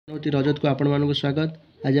रजत को आपण मानक स्वागत।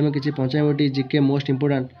 आज आम किसी 95 जीके मोस्ट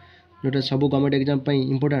इंपोर्टाट जोटा सब गवर्नमेंट एग्जाम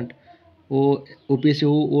इंपोर्टाट ओपीएससी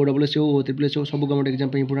हो ओडब्ल्यूएससी हो ट्रिपल हो सब government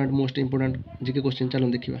exam important most important GK question चलो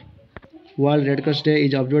देखा। World red cross day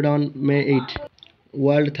is observed on May 8।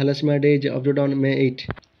 World thalassaemia day is observed on May 8।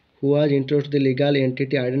 Who was introduced the legal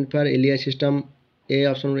entity identifier Elia system? A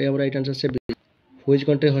option A right answer से B. Which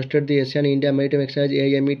country hosted the ASEAN India Maritime Exercise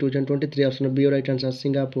AIME 2023? Option B right answer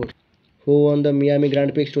Singapore. Who won the Miami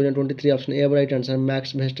Grand Prix 2023? Option A right answer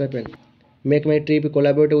Max Verstappen. Make My Trip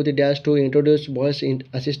collaborated with Dash to introduce voice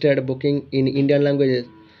assisted booking in Indian languages.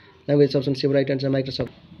 Option C right answer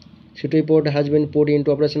Microsoft. Situi Port has been put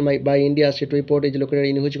into operation by India. Situi Port is located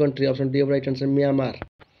in which country? Option D right answer Myanmar.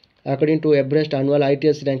 According to Everest annual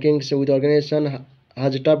ITS rankings, with organization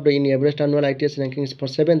has topped in Everest annual ITS rankings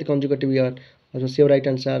for 7th consecutive year. Option C right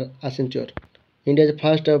answer Accenture. India's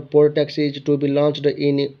first port taxi is to be launched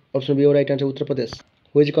in option B right answer Uttar Pradesh.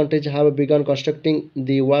 Which countries have begun constructing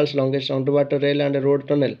the world's longest underwater rail and road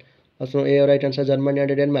tunnel? Option A right answer Germany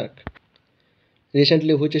and Denmark.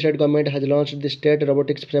 Recently, which state government has launched the state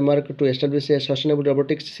robotics framework to establish a sustainable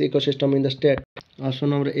robotics ecosystem in the state? Option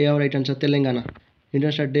number A right answer Telangana.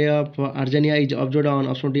 International Day of Armenia is observed on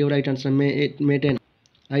option D right answer May 10.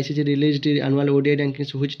 ICC released the annual ODI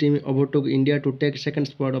rankings. Which team overtook India to take second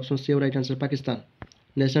spot? Option C right answer Pakistan.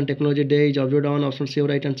 National Technology Day is observed on option C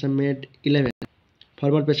right answer May 11.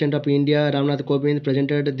 Former President of India Ramnath Kovind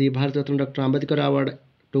presented the Bharat Ratna Dr. Ambedkar Award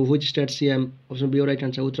to which state CM? Option B right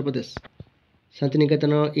answer Uttar Pradesh.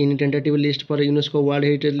 Santiniketan in tentative list for UNESCO World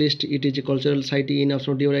Heritage List. It is a cultural site in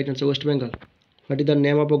option D right answer West Bengal. What is the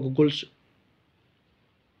name of Google's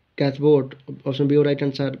chatbot? Option B right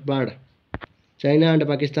answer Bard. China and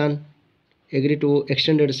Pakistan agree to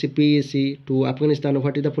extend CPEC to Afghanistan.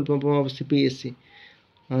 What is the full form of CPEC?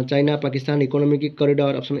 China-Pakistan Economic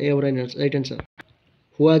Corridor. Option A right answer.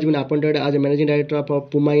 Who has been appointed as a managing director of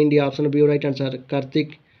Puma India? Option B right answer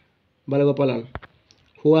Karthik Balagopalan.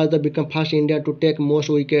 Who was become first India to take most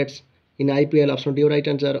wickets in IPL? Option D right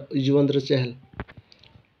answer Yuzvendra Chahal.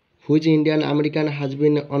 Which Indian American has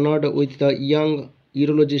been honored with the Young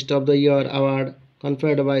Urologist of the Year award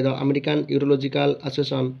conferred by the American Urological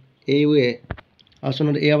Association AUA?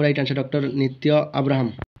 Option A right answer Dr. Nitya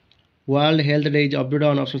Abraham. World Health Day is observed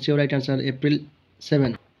on option C right answer April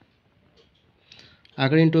 7.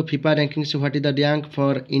 According to FIFA rankings, what is the rank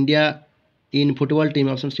for India in football team?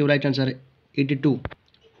 Option C right answer 82.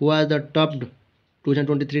 Who was the topped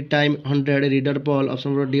 2023 time 100 reader poll?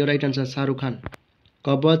 Option D right answer Shah Rukh Khan.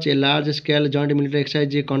 Govt, a large scale joint military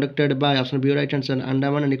exercise conducted by option B right answer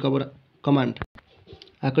Andaman and Nicobar Command.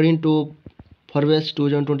 According to Forbes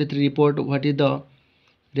 2023 report, what is the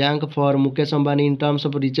rank for Mukesh Ambani in terms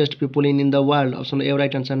of richest people in the world? Option A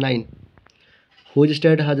right answer 9. Which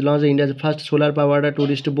state has launched India's first solar powered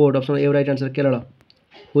tourist boat? Option A right answer Kerala.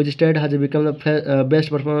 Which state has become the best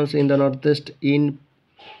performance in the Northeast in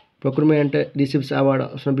procurement receives award?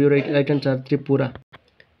 Option B right answer Tripura.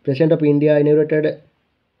 President of India inaugurated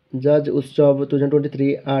Judge Utsav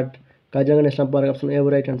 2023 at Kaziranga National Park. Option A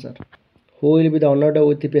right answer. Who will be the honored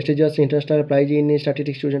with the prestigious International Prize in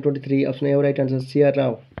Statistics 2023? Option A right answer C.R.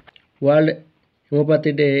 Rao. World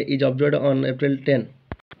Homeopathy Day is observed on April 10.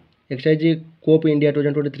 Exercise COP India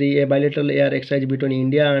 2023, a bilateral air exercise between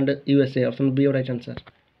India and USA. Option B right answer.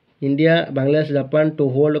 India, Bangladesh, Japan to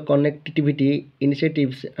hold connectivity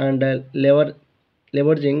initiatives and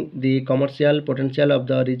leveraging the commercial potential of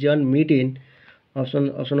the region meet in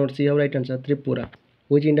option C right answer Tripura.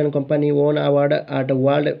 Which Indian company won award at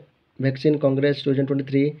World Vaccine Congress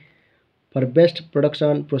 2023 for Best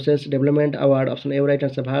Production Process Development Award? Option A right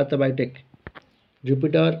answer Bharat Biotech.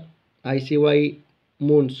 Jupiter ICY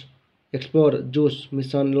Moons Explore JUICE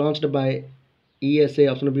mission launched by ESA.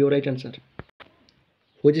 Option B right answer.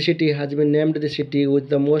 Which city has been named the city with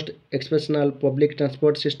the most exceptional public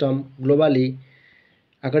transport system globally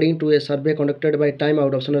according to a survey conducted by Time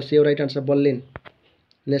Out? Option C right answer Berlin.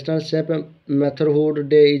 National Safe Motherhood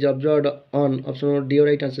Day is observed on option D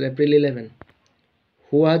right answer April 11.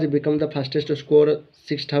 Who has become the fastest to score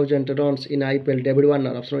 6,000 runs in IPL? David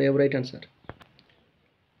Warner. Option A right answer.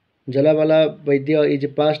 Jalawala Vaidya is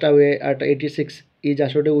passed away at 86. Is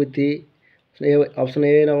associated with the option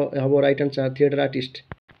A right answer theatre artist.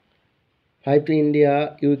 5th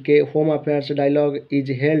India UK Home Affairs Dialogue is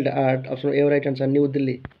held at option A right answer New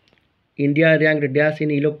Delhi. India ranked dash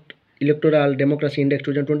in Electoral Democracy Index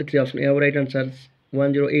 2023. Option A right answer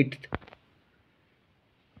 108th.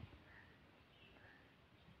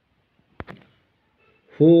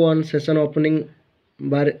 Who won session opening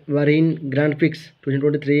Bahrain Grand Prix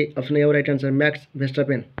 2023? Option A right answer Max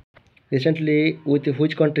Verstappen. Recently, with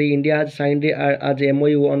which country India has signed as a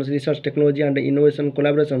MOU on research, technology, and innovation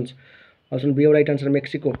collaborations? Option B, right answer,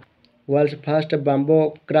 Mexico. World's first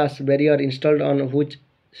bamboo grass barrier installed on which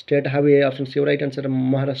state highway? Option C, right answer,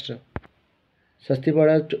 Maharashtra.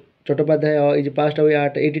 Sastipara Chattopadhyay is passed away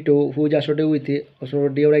at 82. Who is associated with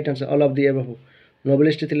option D, right answer, all of the above.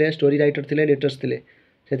 Novelist thile, story writer thile, letters thile.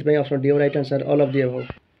 ସେଥିପାଇଁ option D, right answer, all of the above.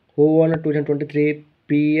 Who won 2023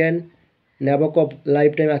 PN Nabokov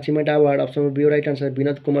Lifetime Achievement Award? Option B, right answer,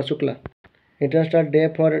 Vinod Kumar Shukla. International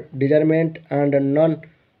Day for Disarmament and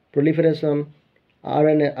Non-Proliferation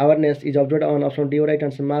Awareness is observed on option D, right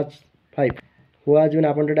answer, March 5. Who has been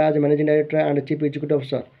appointed as Managing Director and Chief Executive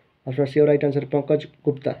Officer? Option C, right answer, Pankaj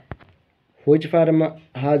Gupta. Which firm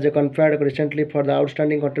has conferred recently for the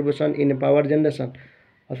outstanding contribution in power generation?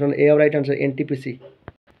 Option A, right answer, NTPC.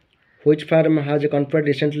 Which firm has conferred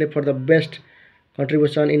recently for the best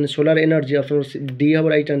contribution in solar energy? Option D,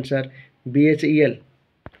 right answer, BHEL.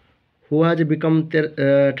 Who has become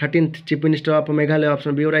the 13th Chief Minister of Meghalaya?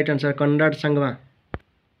 Option B, right answer, Conrad Sangma.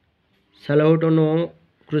 Salahutono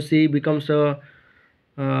Krusi becomes the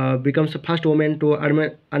first woman to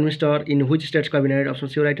administer in which state's cabinet? Option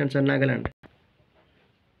C, right answer, Nagaland.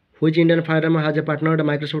 Which Indian firm has partnered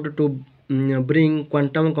Microsoft to bring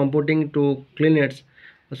quantum computing to cleaners?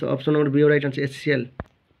 So option number B, right answer, HCL.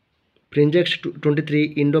 Prinjex 23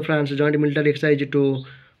 Indo-France joint military exercise to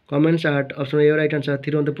commence at option A, right answer,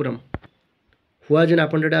 Thiruvananthapuram. Who has been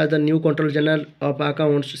appointed as the new Controller General of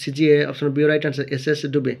Accounts CGA? Option B, right answer, SS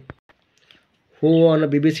Dubey. Who won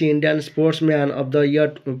BBC Indian Sportsman of the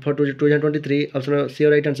Year for 2023? Option C,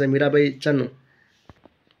 right answer, Mirabai Channu.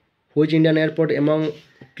 Which Indian airport among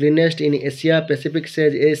cleanest in Asia Pacific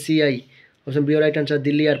says ACI? Option B, right answer,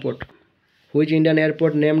 Delhi Airport. Which Indian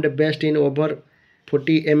airport named best in over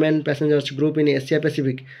 40 MN passengers group in Asia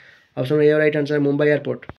Pacific? Option A, right answer, Mumbai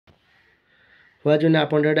Airport. Who has been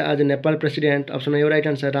appointed as Nepal President? Option A, right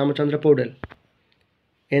answer, Ramachandra Paudel.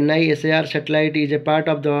 NISAR satellite is a part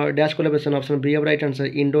of the Dash collaboration. Option B, right answer,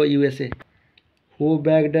 Indo-USA. Who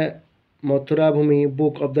bagged Mathura Bhumi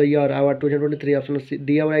Book of the Year Award 2023? Option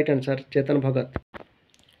D, right answer, Chetan Bhagat.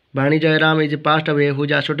 Bani Jairam is passed away. Who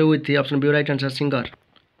is associated with option B, right answer, singer.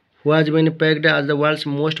 Who has been pegged as the world's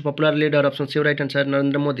most popular leader? Option C, right answer,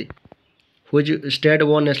 Narendra Modi. Which state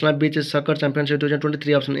won National Beach Soccer Championship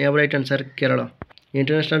 2023? Option A, right answer, Kerala.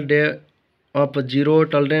 International Day of Zero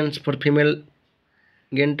Tolerance for Female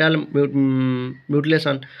Genital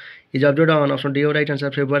Mutilation is observed on option D, right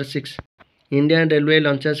answer, February 6. Indian Railway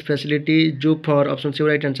launches facility Zoop for option C,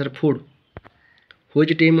 right answer, food.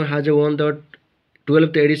 Which team has won the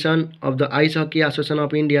 12th edition of the Ice Hockey Association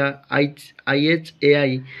of India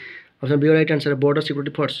IHAI? Option B, right answer, Border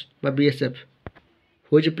Security Force by BSF.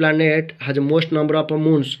 Which planet has most number of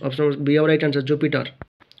moons? Option B, right answer, Jupiter.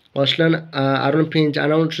 Australian Aaron Finch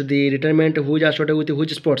announced the retirement. Who is associated with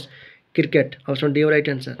which sports? Cricket. Option D, right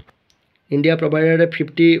answer. India provided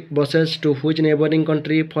 50 buses to which neighboring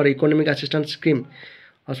country for economic assistance scheme?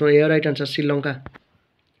 Option A, right answer, Sri Lanka.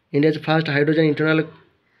 India's first hydrogen internal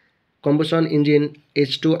combustion engine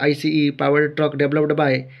H2ICE powered truck developed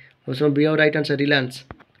by option B, right answer, Reliance.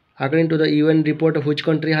 According to the UN report, which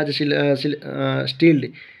country has stealed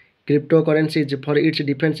cryptocurrencies for its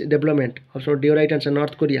defense development? Option D, right answer,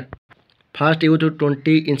 North Korea. First Youth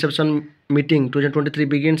 20 Inception Meeting 2023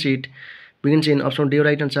 begins in option D,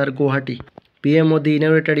 right answer, Guwahati. PM Modi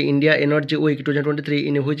inaugurated India Energy Week 2023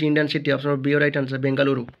 in which Indian city? Option B, right answer,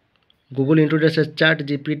 Bengaluru. Google introduces Chat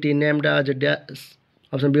GPT named as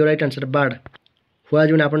option B, right answer, Bard. Who has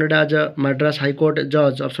been appointed as a Madras High Court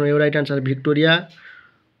judge? Option A, right answer, Victoria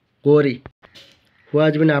Gowri. Who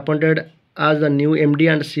has been appointed as the new MD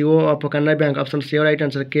and CEO of Canara Bank? Option C, right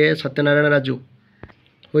answer, K. Satyanarayana Raju.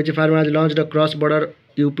 Which firm has launched a cross-border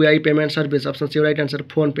UPI payment service? Option C, right answer,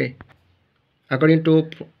 PhonePe. According to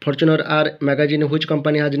Fortune R magazine, which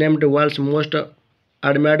company has named the world's most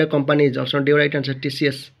admired companies? Option D, right answer,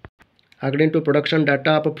 TCS. According to production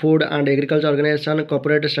data of Food and Agriculture Organization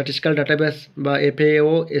Corporate Statistical Database by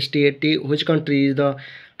FAO STAT, which country is the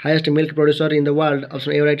highest milk producer in the world?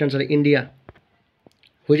 Option A, right answer, India.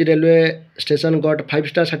 Which railway station got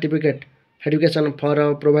 5-star certification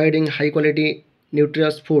for providing high quality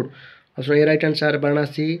nutritious food? Option A, right answer,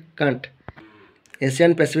 Varanasi, Kant.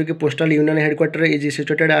 Asian Pacific Postal Union headquarters is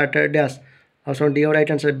situated at Dash. Option D, right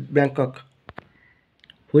answer, Bangkok.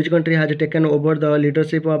 Which country has taken over the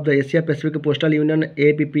leadership of the Asia Pacific Postal Union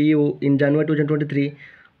APPU in January 2023?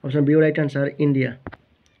 Option B, right answer, India.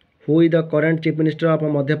 Who is the current Chief Minister of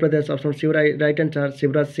Madhya Pradesh? Option C, right answer,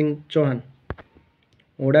 Shivraj Singh Chauhan.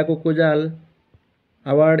 Oda Kukujal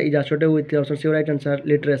Award is associated with option C, right answer,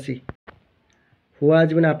 literacy. Who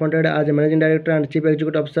has been appointed as a managing director and chief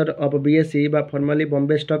executive officer of BSE by formerly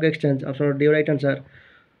Bombay Stock Exchange? Option D right answer.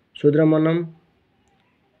 Sudramanam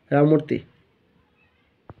Ramurthy.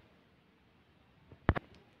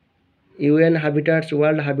 UN Habitat's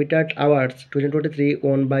World Habitat Awards 2023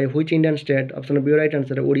 won by which Indian state? Option B right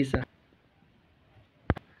answer. Odisha.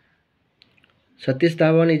 Satish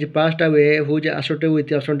Dhawan is passed away who is associated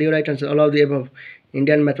with option D right answer. All of the above.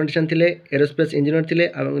 Indian mathematician thile, aerospace engineer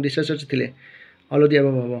thile, researcher thile. All of the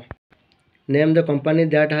above habo. Name the company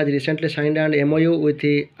that has recently signed an MOU with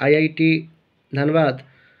the IIT Dhanbad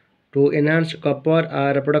to enhance copper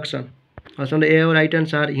production. Option A right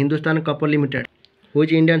answer. Hindustan Copper Limited.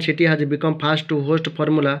 Which Indian city has become first to host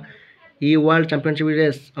Formula E World Championship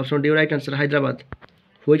race? Option D right answer. Hyderabad.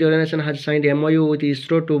 Which organization has signed MOU with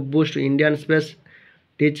ISRO to boost Indian space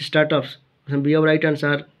teach startups? Option B right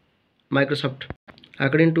answer. Microsoft.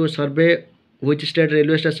 According to a survey, which state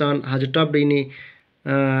railway station has topped in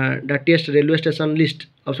dirtiest railway station list?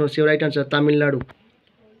 Option C right answer. Tamil Nadu.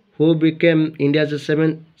 Who became India's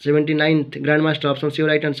 79th Grandmaster? Option C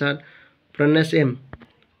right answer. Pranesh M.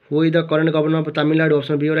 Who is the current governor of Tamil Nadu?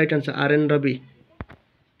 Option B right answer. R.N. Ravi.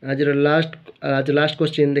 As the last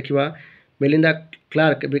question देखिवा Melinda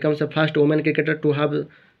Clark becomes the first woman cricketer to have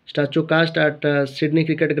statue cast at Sydney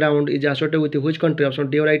Cricket Ground is associated with which country?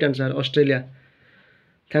 Option D right answer. Australia.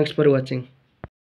 Thanks for watching.